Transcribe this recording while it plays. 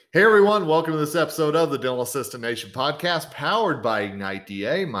Hey everyone, welcome to this episode of the Dental Assistant Nation podcast powered by Ignite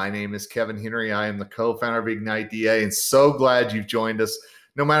DA. My name is Kevin Henry. I am the co-founder of Ignite DA and so glad you've joined us.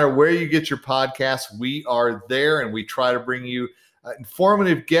 No matter where you get your podcasts, we are there and we try to bring you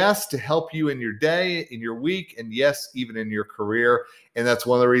informative guests to help you in your day, in your week, and yes, even in your career. And that's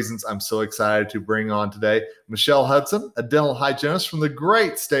one of the reasons I'm so excited to bring on today Michelle Hudson, a dental hygienist from the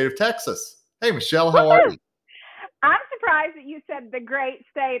great state of Texas. Hey Michelle, how are you? I'm surprised that you said the great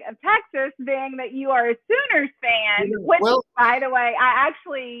state of Texas, being that you are a Sooners fan, which, by the way, I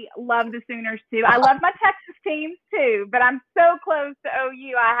actually love the Sooners too. I love my Texas teams too, but I'm so close to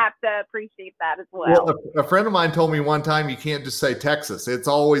OU, I have to appreciate that as well. Well, a friend of mine told me one time you can't just say Texas. It's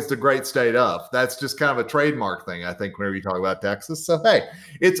always the great state of. That's just kind of a trademark thing, I think, whenever you talk about Texas. So, hey,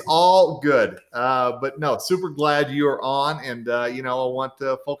 it's all good. But no, super glad you are on. And, I want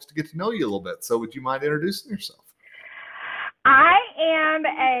folks to get to know you a little bit. So would you mind introducing yourself? I am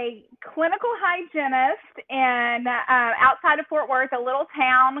a clinical hygienist in outside of Fort Worth, a little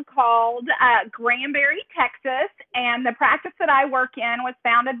town called Granbury, Texas. And the practice that I work in was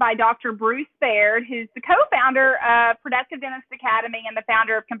founded by Dr. Bruce Baird, who's the co-founder of Productive Dentist Academy and the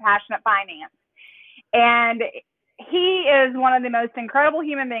founder of Compassionate Finance. And he is one of the most incredible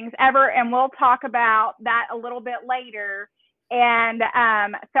human beings ever, and we'll talk about that a little bit later. And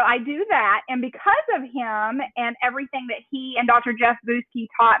so I do that. And because of him and everything that he and Dr. Jeff Buski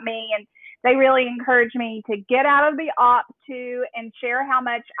taught me, and they really encouraged me to get out of the too and share how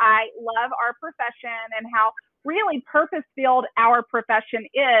much I love our profession and how really purpose-filled our profession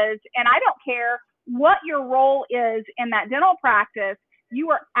is. And I don't care what your role is in that dental practice, you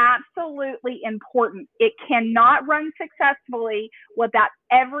are absolutely important. It cannot run successfully without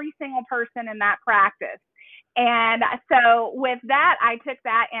every single person in that practice. And so with that, I took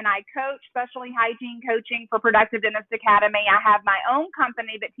that and I coach specialty hygiene coaching for Productive Dentist Academy. I have my own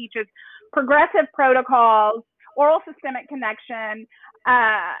company that teaches progressive protocols, oral systemic connection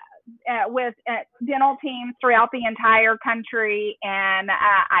with dental teams throughout the entire country. And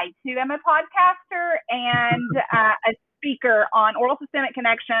I too am a podcaster and a speaker on oral systemic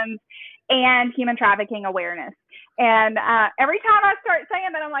connections and human trafficking awareness. And every time I start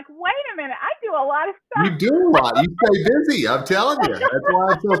saying that, I'm like, wait a minute, I do a lot of stuff. You do a lot. You stay busy. I'm telling you. That's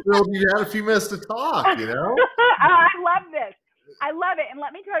why I'm so thrilled you had a few minutes to talk, I love this. I love it. And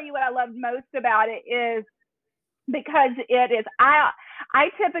let me tell you what I love most about it is because it is, I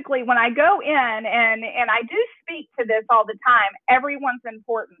typically, when I go in and I do speak to this all the time, everyone's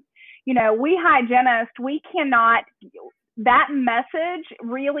important. We hygienists, we cannot, that message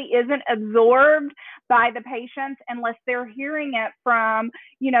really isn't absorbed by the patients unless they're hearing it from,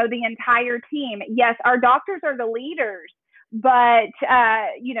 the entire team. Yes, our doctors are the leaders, but,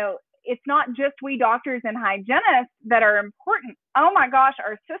 it's not just we doctors and hygienists that are important. Oh my gosh,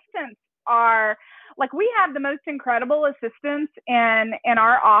 our assistants are, like, we have the most incredible assistants in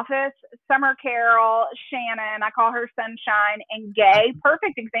our office. Summer Carol, Shannon, I call her Sunshine, and Gay,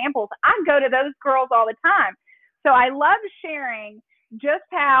 perfect examples. I go to those girls all the time. So I love sharing just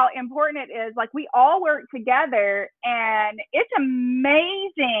how important it is. Like, we all work together and it's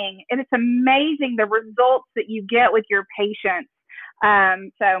amazing. And it's amazing the results that you get with your patients. I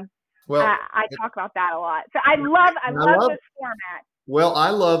talk about that a lot. So I love this format. Well,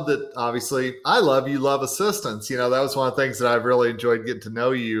 I love that. Obviously, you love assistants. That was one of the things that I've really enjoyed getting to know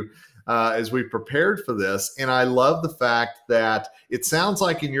you as we prepared for this. And I love the fact that it sounds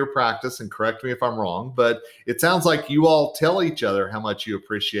like in your practice, and correct me if I'm wrong, but it sounds like you all tell each other how much you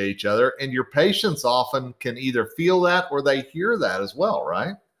appreciate each other. And your patients often can either feel that or they hear that as well,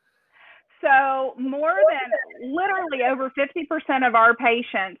 right? So more than literally over 50% of our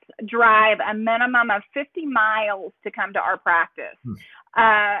patients drive a minimum of 50 miles to come to our practice.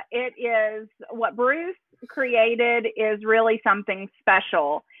 It is what Bruce created is really something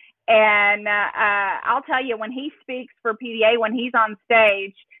special. And I'll tell you, when he speaks for PDA, when he's on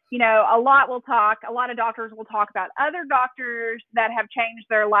stage, a lot of doctors will talk about other doctors that have changed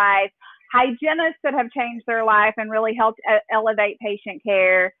their life, hygienists that have changed their life and really helped elevate patient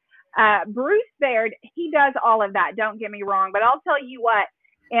care. Bruce Baird, he does all of that. Don't get me wrong, but I'll tell you what,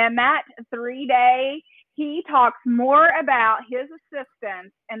 in that 3-day, he talks more about his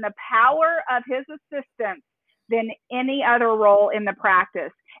assistants and the power of his assistants than any other role in the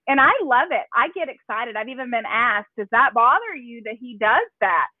practice. And I love it. I get excited. I've even been asked, does that bother you that he does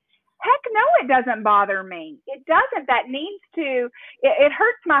that? Heck no, it doesn't bother me. It doesn't. That needs to, it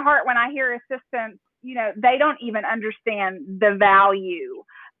hurts my heart when I hear assistants, they don't even understand the value,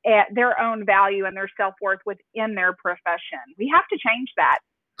 their own value and their self-worth within their profession. We have to change that.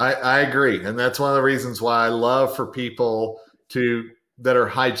 I agree. And that's one of the reasons why I love for people to that are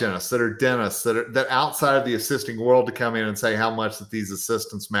hygienists, that are dentists, that outside of the assisting world to come in and say how much that these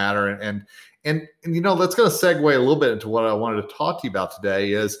assistants matter. And that's going to segue a little bit into what I wanted to talk to you about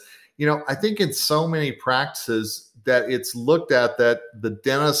today is, I think in so many practices that it's looked at that the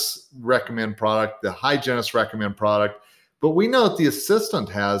dentists recommend product, the hygienists recommend product, but we know that the assistant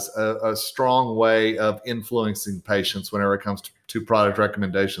has a strong way of influencing patients whenever it comes to product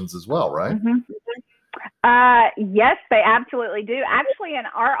recommendations as well, right? Mm-hmm. Yes, they absolutely do. Actually, in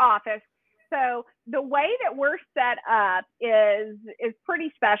our office, so the way that we're set up is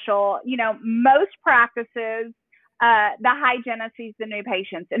pretty special. Most practices, the hygienist sees the new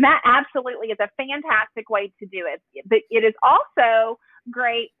patients, and that absolutely is a fantastic way to do it. But it is also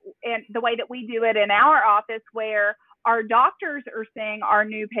great in the way that we do it in our office, where our doctors are seeing our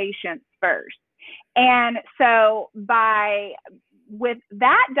new patients first. And so with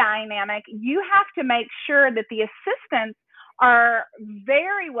that dynamic, you have to make sure that the assistants are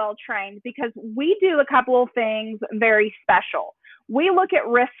very well trained, because we do a couple of things very special. We look at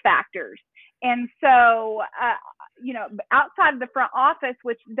risk factors. And so, outside of the front office,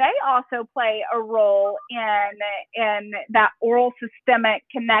 which they also play a role in that oral systemic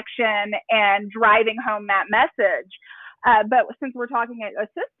connection and driving home that message. But since we're talking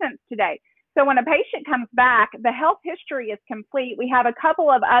assistants today, so when a patient comes back, the health history is complete. We have a couple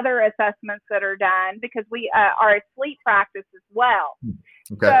of other assessments that are done, because we are a sleep practice as well.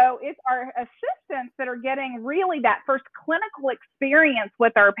 Okay. So it's our assistants that are getting really that first clinical experience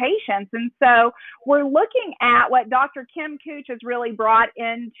with our patients. And so we're looking at what Dr. Kim Cooch has really brought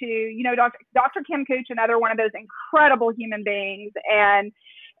into, Dr. Kim Cooch, another one of those incredible human beings, and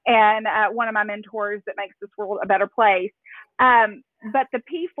one of my mentors that makes this world a better place. But the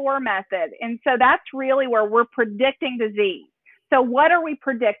P4 method. And so that's really where we're predicting disease. So what are we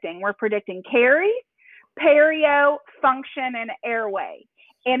predicting? We're predicting caries, perio, function, and airway.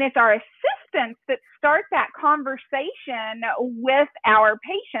 And it's our assistants that start that conversation with our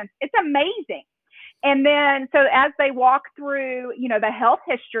patients. It's amazing. And then, so as they walk through, the health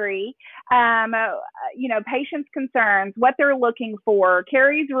history, patients' concerns, what they're looking for,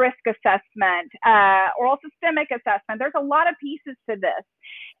 caries risk assessment, oral systemic assessment, there's a lot of pieces to this,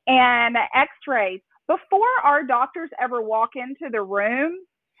 and x-rays. Before our doctors ever walk into the room,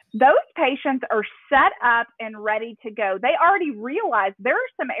 those patients are set up and ready to go. They already realize there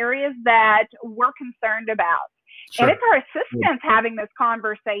are some areas that we're concerned about. Sure. And it's our assistants having this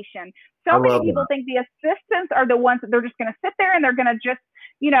conversation. So many people think the assistants are the ones that they're just going to sit there and they're going to just,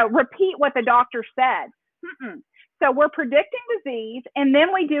 repeat what the doctor said. So we're predicting disease, and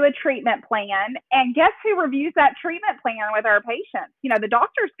then we do a treatment plan. And guess who reviews that treatment plan with our patients? The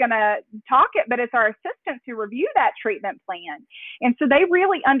doctor's going to talk it, but it's our assistants who review that treatment plan. And so they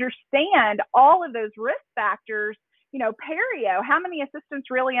really understand all of those risk factors. Perio, how many assistants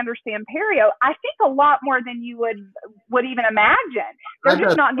really understand perio? I think a lot more than you would even imagine. They're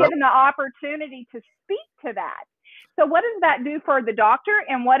just not given the opportunity to speak to that. So what does that do for the doctor,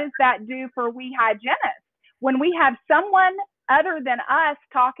 and what does that do for we hygienists? When we have someone other than us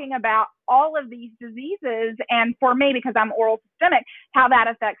talking about all of these diseases, and for me, because I'm oral systemic, how that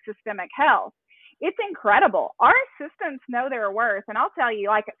affects systemic health. It's incredible. Our assistants know their worth. And I'll tell you,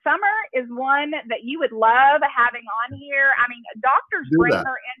 like, Summer is one that you would love having on here. I mean, doctors bring her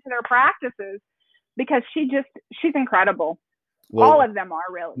into their practices because she's incredible. Well, all of them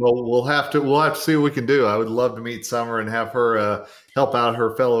are really. Well, we'll have to see what we can do. I would love to meet Summer and have her help out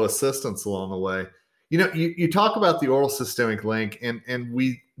her fellow assistants along the way. You talk about the oral systemic link, and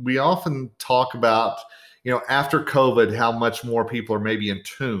we often talk about, after COVID, how much more people are maybe in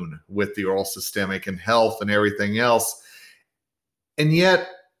tune with the oral systemic and health and everything else. And yet,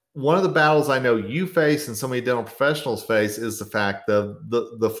 one of the battles I know you face and so many dental professionals face is the fact of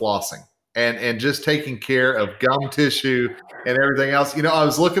the flossing and just taking care of gum tissue and everything else. I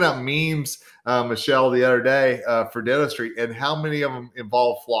was looking up memes, Michelle, the other day for dentistry, and how many of them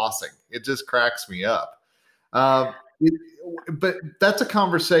involve flossing. It just cracks me up. But that's a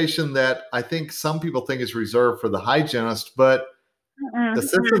conversation that I think some people think is reserved for the hygienist, but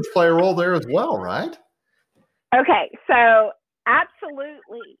assistants play a role there as well, right? Okay, so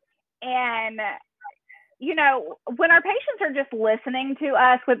absolutely. And, when our patients are just listening to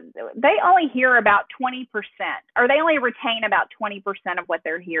us, they only hear about 20%, or they only retain about 20% of what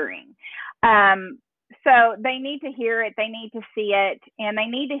they're hearing. So they need to hear it, they need to see it, and they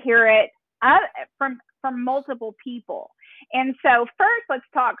need to hear it from multiple people. And so first, let's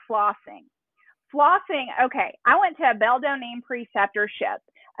talk flossing. Flossing, okay, I went to a Beldonin preceptorship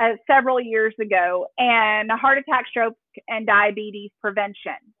several years ago, and heart attack, stroke, and diabetes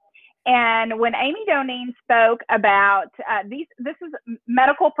prevention. And when Amy Doneen spoke about this is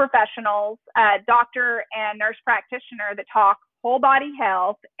medical professionals, doctor and nurse practitioner that talk whole body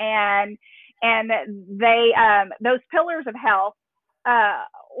health, and they those pillars of health.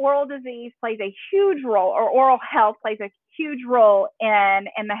 Oral disease plays a huge role, or oral health plays a huge role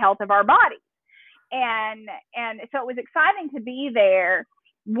in the health of our bodies. And so it was exciting to be there.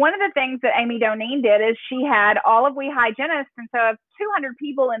 One of the things that Amy Doneen did is she had all of we hygienists, and so of 200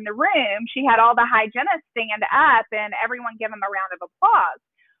 people in the room, she had all the hygienists stand up and everyone give them a round of applause.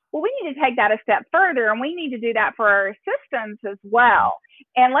 Well, we need to take that a step further, and we need to do that for our assistants as well.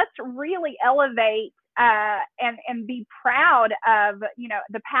 And let's really elevate and be proud of,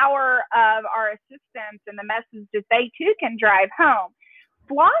 the power of our assistants and the message that they too can drive home.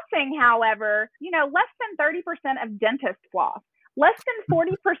 Flossing, however, less than 30% of dentists floss, less than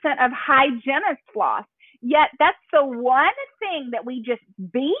 40% of hygienists floss. Yet that's the one thing that we just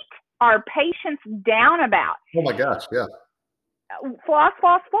beat our patients down about. Oh my gosh, yeah. Floss,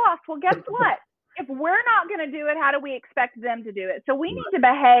 floss, floss. Well, guess what? If we're not going to do it, how do we expect them to do it? So we need to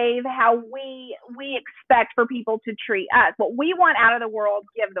behave how we expect for people to treat us. What we want out of the world,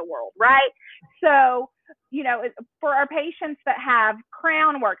 give the world, right? So, for our patients that have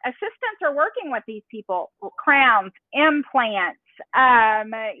crown work, assistants are working with these people, crowns, implants, how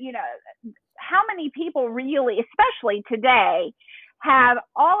many people really, especially today, have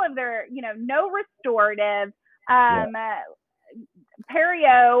all of their, no restorative,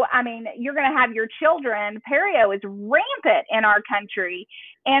 perio. I mean, you're going to have your children. Perio is rampant in our country.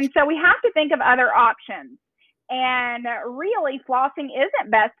 And so we have to think of other options. And really, flossing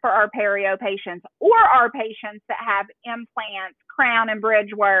isn't best for our perio patients or our patients that have implants, crown and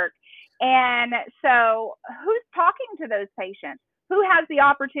bridge work. And so who's talking to those patients? Who has the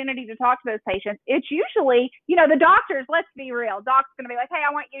opportunity to talk to those patients? It's usually, the doctors. Let's be real. Doc's going to be like, hey,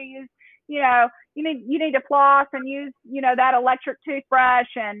 I want you to use, you need to floss and use, that electric toothbrush,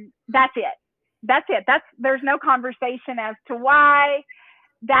 and that's it. There's no conversation as to why.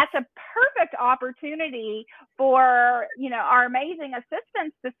 That's a perfect opportunity for, our amazing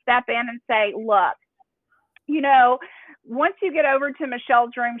assistants to step in and say, look, once you get over to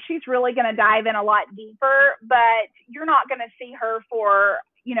Michelle's room, she's really going to dive in a lot deeper, but you're not going to see her for,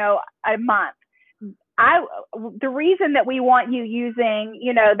 a month. The reason that we want you using,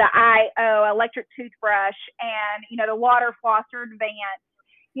 the IO electric toothbrush and, the water flosser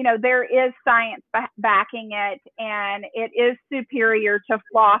advanced, there is science backing it, and it is superior to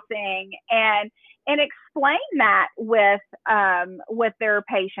flossing, and explain that with their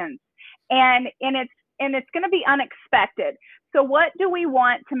patients, and it's going to be unexpected. So what do we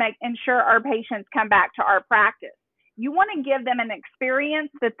want to ensure our patients come back to our practice? You want to give them an experience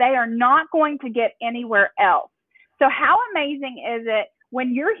that they are not going to get anywhere else. So how amazing is it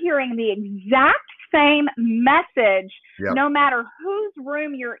when you're hearing the exact same message, no matter whose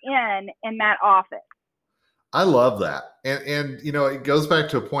room you're in that office? I love that. And it goes back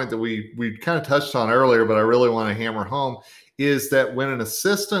to a point that we kind of touched on earlier, but I really want to hammer home, is that when an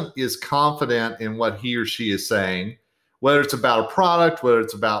assistant is confident in what he or she is saying, whether it's about a product, whether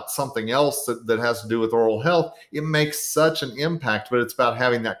it's about something else that has to do with oral health, it makes such an impact, but it's about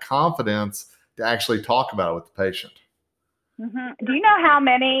having that confidence to actually talk about it with the patient. Mm-hmm. Do you know how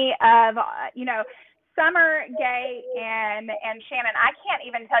many of, Summer, Gay, and Shannon, I can't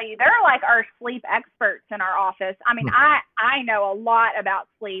even tell you, they're like our sleep experts in our office. I mean, I know a lot about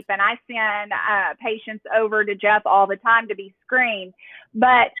sleep, and I send patients over to Jeff all the time to be screened,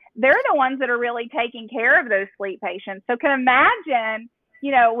 but they're the ones that are really taking care of those sleep patients. So can imagine,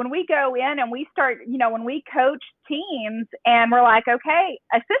 when we go in and we start, when we coach teams and we're like, okay,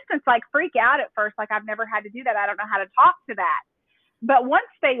 assistants like freak out at first, like I've never had to do that. I don't know how to talk to that. But once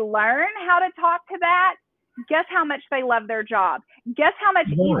they learn how to talk to that, guess how much they love their job? Guess how much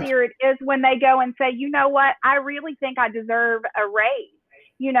easier it is when they go and say, you know what, I really think I deserve a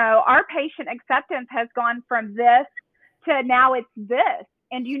raise. Our patient acceptance has gone from this to now it's this.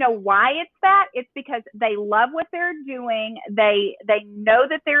 And you know why it's that? It's because they love what they're doing. They know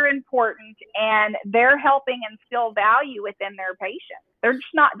that they're important, and they're helping instill value within their patients.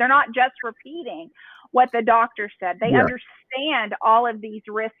 They're not just repeating what the doctor said. They understand all of these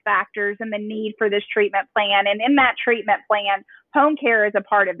risk factors and the need for this treatment plan. And in that treatment plan, home care is a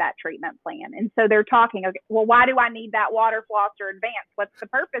part of that treatment plan. And so they're talking, okay, well, why do I need that water flosser advanced? What's the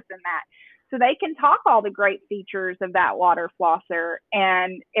purpose in that? So they can talk all the great features of that water flosser,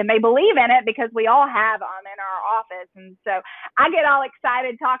 and they believe in it because we all have them in our office. And so I get all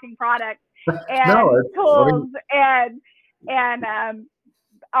excited talking products and tools, and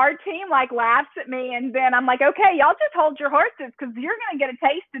our team like laughs at me, and then I'm like, okay, y'all just hold your horses because you're going to get a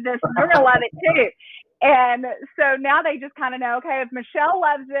taste of this and you're going to love it too. And so now they just kind of know, okay, if Michelle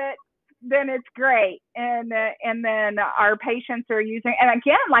loves it, then it's great. And then our patients are using, and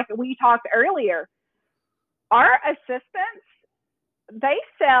again, like we talked earlier, our assistants, they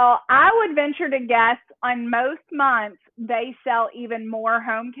sell, I would venture to guess on most months, they sell even more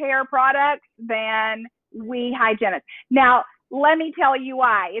home care products than we hygienists. Now, let me tell you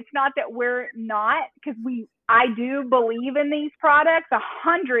why. It's not that we're not, because I do believe in these products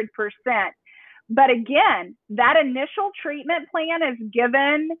 100%. But again, that initial treatment plan is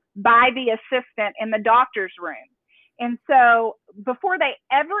given by the assistant in the doctor's room. And so before they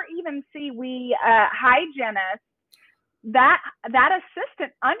ever even see we hygienists, that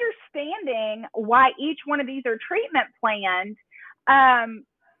assistant understanding why each one of these are treatment planned,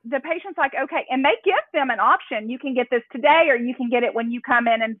 the patient's like, okay, and they give them an option. You can get this today, or you can get it when you come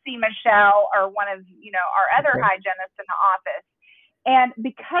in and see Michelle or one of, our other hygienists in the office. And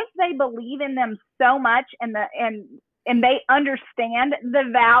because they believe in them so much and they understand the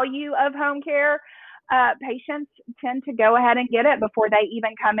value of home care, patients tend to go ahead and get it before they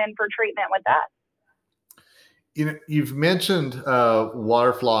even come in for treatment with us. You've mentioned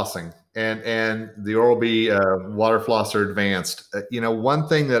water flossing and the Oral-B Water Flosser Advanced. One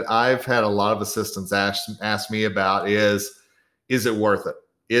thing that I've had a lot of assistants ask me about is it worth it?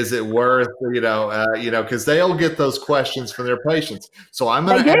 Is it worth, because they'll get those questions from their patients. So I'm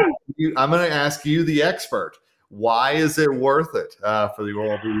going to ask you, the expert, why is it worth it for the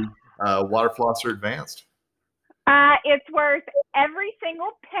Oral-B Water Flosser Advanced? It's worth every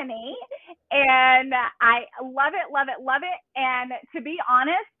single penny, and I love it, love it, love it. And to be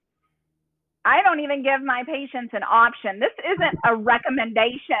honest, I don't even give my patients an option. This isn't a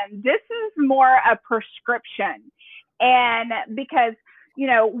recommendation. This is more a prescription. And because,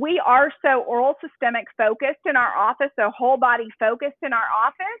 we are so oral systemic focused in our office, so whole body focused in our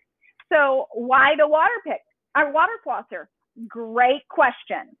office. So why the water flosser? Great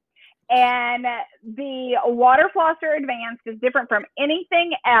question. And the Water Flosser Advanced is different from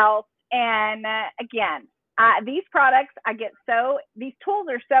anything else. And again, these products, these tools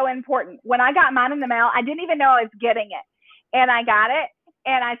are so important. When I got mine in the mail, I didn't even know I was getting it. And I got it,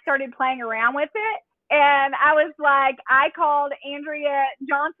 and I started playing around with it. And I was like, I called Andrea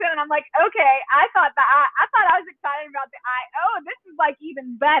Johnson, and I'm like, okay, I thought I was excited about the eye. Oh, this is like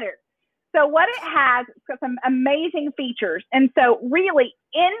even better. So what it has, it's got some amazing features. And so really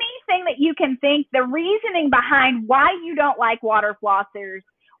anything that you can think, the reasoning behind why you don't like water flossers,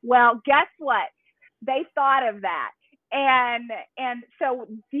 well, guess what? They thought of that. And so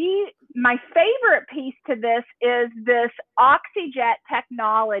my favorite piece to this is this OxyJet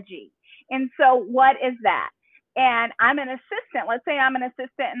technology. And so what is that? And I'm an assistant. Let's say I'm an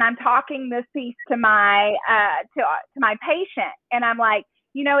assistant and I'm talking this piece to my to my patient, and I'm like,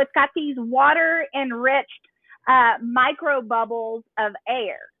 it's got these water enriched micro bubbles of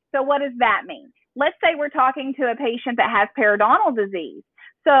air. So what does that mean? Let's say we're talking to a patient that has periodontal disease.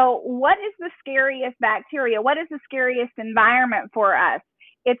 So what is the scariest bacteria? What is the scariest environment for us?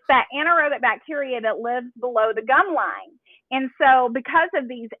 It's that anaerobic bacteria that lives below the gum line. And so because of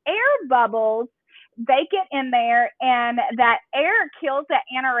these air bubbles, they get in there, and that air kills that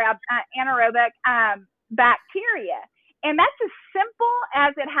anaerobic bacteria. And that's as simple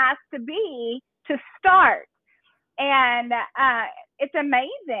as it has to be to start. And it's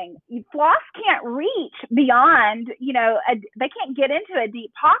amazing. Floss can't reach beyond, they can't get into a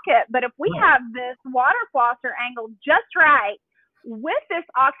deep pocket. But if we have this water flosser angled just right with this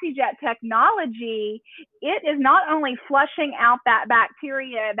OxyJet technology, it is not only flushing out that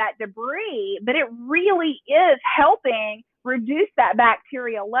bacteria, that debris, but it really is helping reduce that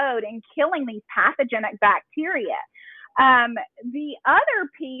bacterial load and killing these pathogenic bacteria. The other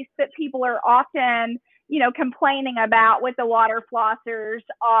piece that people are often, complaining about with the water flossers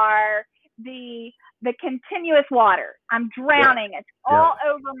are the continuous water. I'm drowning. It's all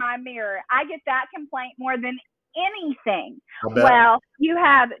over my mirror. I get that complaint more than anything. Well, you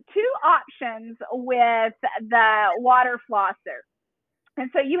have two options with the water flosser. And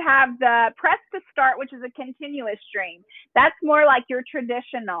so you have the press to start, which is a continuous stream. That's more like your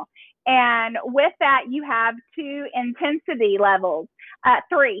traditional. And with that, you have two intensity levels.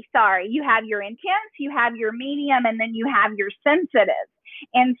 You have your intense, you have your medium, and then you have your sensitive.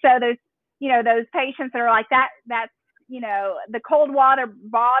 And so those patients that are like that's, the cold water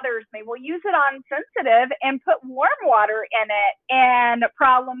bothers me. Well, use it on sensitive and put warm water in it, and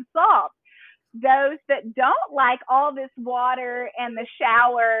problem solved. those that don't like all this water and the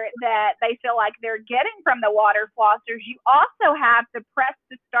shower that they feel like they're getting from the water flossers, you also have the press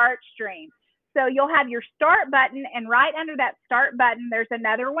to start stream. So you'll have your start button, and right under that start button, there's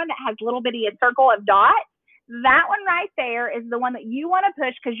another one that has a little bitty circle of dots. That one right there is the one that you want to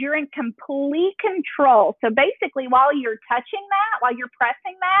push because you're in complete control. So basically, while you're touching that, while you're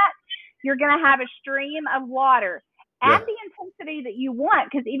pressing that, you're going to have a stream of water at the intensity that you want,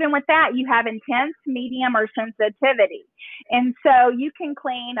 because even with that, you have intense, medium, or sensitivity. And so you can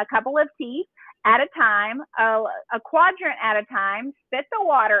clean a couple of teeth at a time, a quadrant at a time, spit the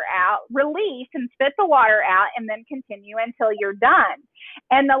water out, release and spit the water out, and then continue until you're done.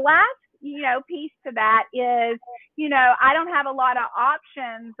 And the last piece to that is, I don't have a lot of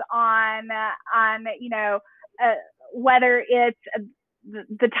options on whether it's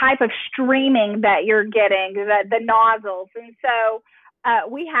the type of streaming that you're getting, the nozzles. And so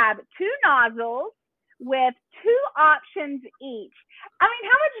we have 2 nozzles with 2 options each. I mean,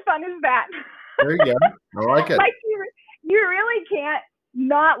 how much fun is that? There you go. I like it. Like you really can't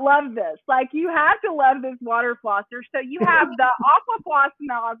not love this. Like, you have to love this water flosser. So you have the Aquafloss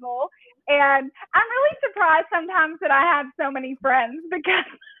nozzle, and I'm really surprised sometimes that I have so many friends, because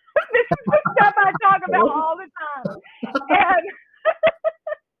this is the stuff I talk about all the time.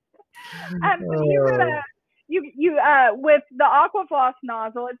 And with the Aquafloss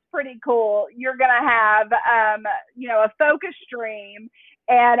nozzle, it's pretty cool. You're gonna have a focus stream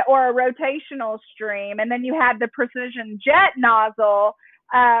or a rotational stream, and then you have the precision jet nozzle,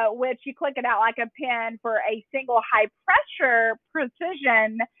 which you click it out like a pin for a single high pressure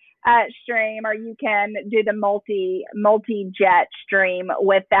precision stream, or you can do the multi jet stream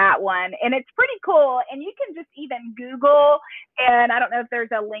with that one. And it's pretty cool. And you can just even Google, and I don't know if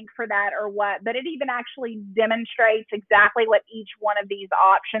there's a link for that or what, but it even actually demonstrates exactly what each one of these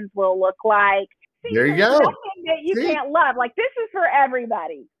options will look like. There you go. That you can't love. Like, this is for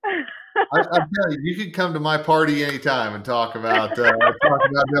everybody. I tell you, you can come to my party anytime and talk about no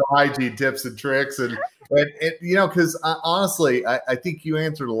hygiene tips and tricks, and because honestly, I think you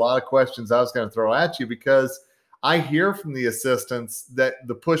answered a lot of questions I was going to throw at you, because I hear from the assistants that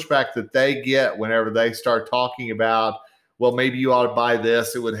the pushback that they get whenever they start talking about, well, maybe you ought to buy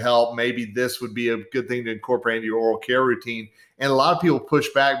this, it would help. Maybe this would be a good thing to incorporate into your oral care routine. And a lot of people push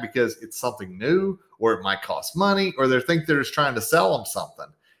back because it's something new, or it might cost money, or they think they're just trying to sell them something.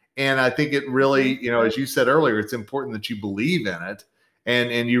 And I think it really, as you said earlier, it's important that you believe in it,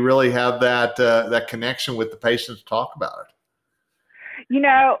 and you really have that connection with the patient to talk about it.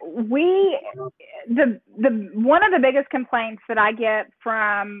 One of the biggest complaints that I get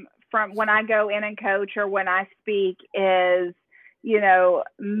from when I go in and coach or when I speak is, the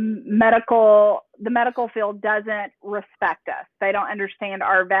medical field doesn't respect us. They don't understand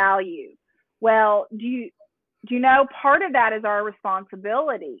our value. Well, do you know, part of that is our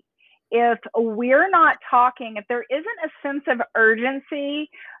responsibility. If we're not talking, if there isn't a sense of urgency,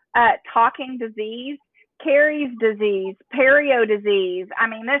 talking disease carries disease, perio disease. I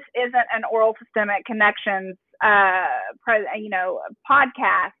mean, this isn't an oral systemic connections podcast,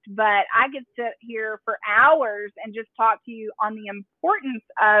 but I could sit here for hours and just talk to you on the importance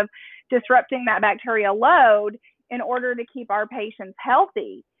of disrupting that bacterial load in order to keep our patients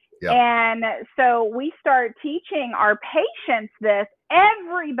healthy. Yep. And so we start teaching our patients this.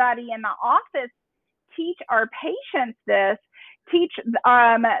 Everybody in the office teach our patients this. Teach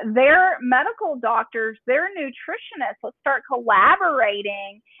their medical doctors, their nutritionists. Let's start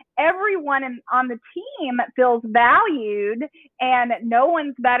collaborating. Everyone on the team feels valued, and no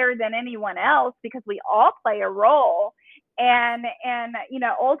one's better than anyone else because we all play a role. And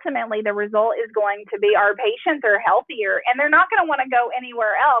ultimately the result is going to be our patients are healthier, and they're not going to want to go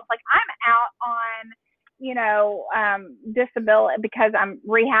anywhere else. Like, I'm out on disability because I'm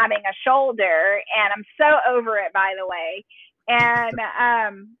rehabbing a shoulder, and I'm so over it, by the way. And,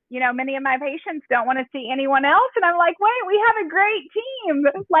 many of my patients don't want to see anyone else. And I'm like, wait, we have a great team.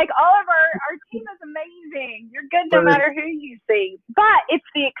 Like, all of our team is amazing. You're good no matter who you see. But it's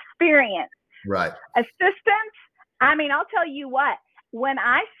the experience. Right. Assistance. I mean, I'll tell you what, when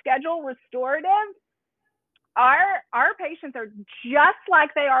I schedule restorative, our patients are just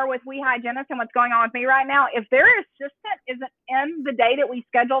like they are with We Hygienists and what's going on with me right now. If their assistant isn't in the day that we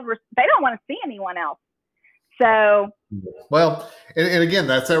scheduled, they don't want to see anyone else. So, well, and again,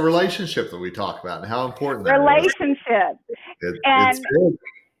 that's that relationship that we talk about and how important that relationship. It's big.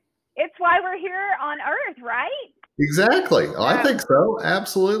 It's why we're here on Earth, right? Exactly. Oh, I think so.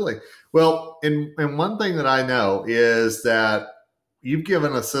 Absolutely. Well, and one thing that I know is that you've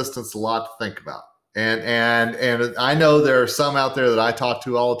given assistants a lot to think about. And I know there are some out there that I talk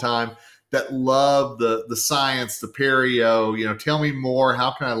to all the time that love the science, the perio, tell me more.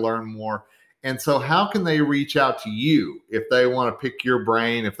 How can I learn more? And so how can they reach out to you if they want to pick your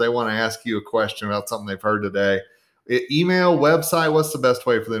brain, if they want to ask you a question about something they've heard today? Email, website, what's the best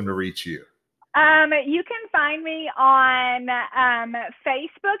way for them to reach you? You can find me on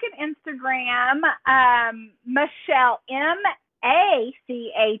Facebook and Instagram, Michelle, Macchell,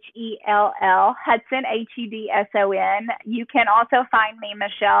 Hudson, Hudson. You can also find me,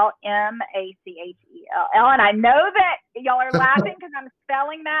 Michelle, Macchell. And I know that y'all are laughing because I'm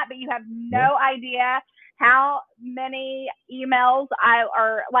spelling that, but you have no idea how many emails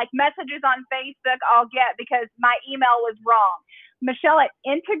or like messages on Facebook I'll get because my email was wrong. Michelle at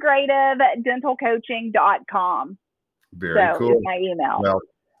integrativedentalcoaching.com. Very cool. My email. Well,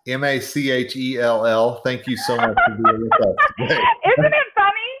 Macchell. Thank you so much for being with us today. Isn't it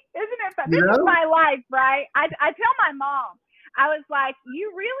funny? This is my life, right? I tell my mom, I was like,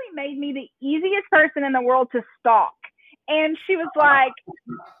 you really made me the easiest person in the world to stalk. And she was like,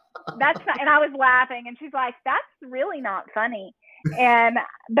 that's not, and I was laughing, and she's like, that's really not funny.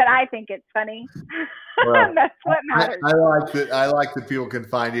 But I think it's funny. Well, that's what matters. I like that people can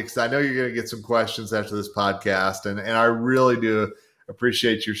find you because I know you're going to get some questions after this podcast, and I really do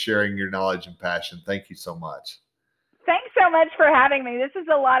appreciate you sharing your knowledge and passion. Thank you so much. Thanks so much for having me. This is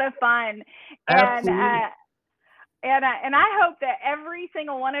a lot of fun. Absolutely. And I hope that every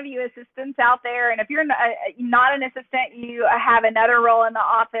single one of you assistants out there, and if you're not an assistant, you have another role in the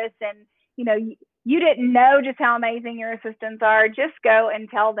office, and you didn't know just how amazing your assistants are, just go and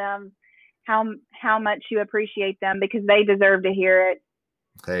tell them how much you appreciate them because they deserve to hear it.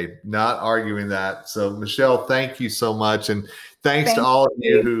 Hey, not arguing that. So, Michelle, thank you so much. And thanks to all of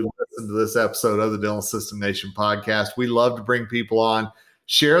you who listened to this episode of the Dental System Nation podcast. We love to bring people on,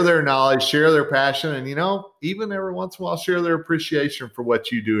 share their knowledge, share their passion, and, even every once in a while, share their appreciation for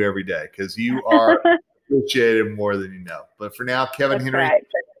what you do every day because you are appreciated more than you know. But for now, Kevin Henry,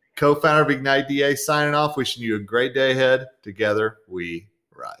 co-founder of Ignite DA, signing off, wishing you a great day ahead. Together, we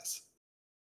rise.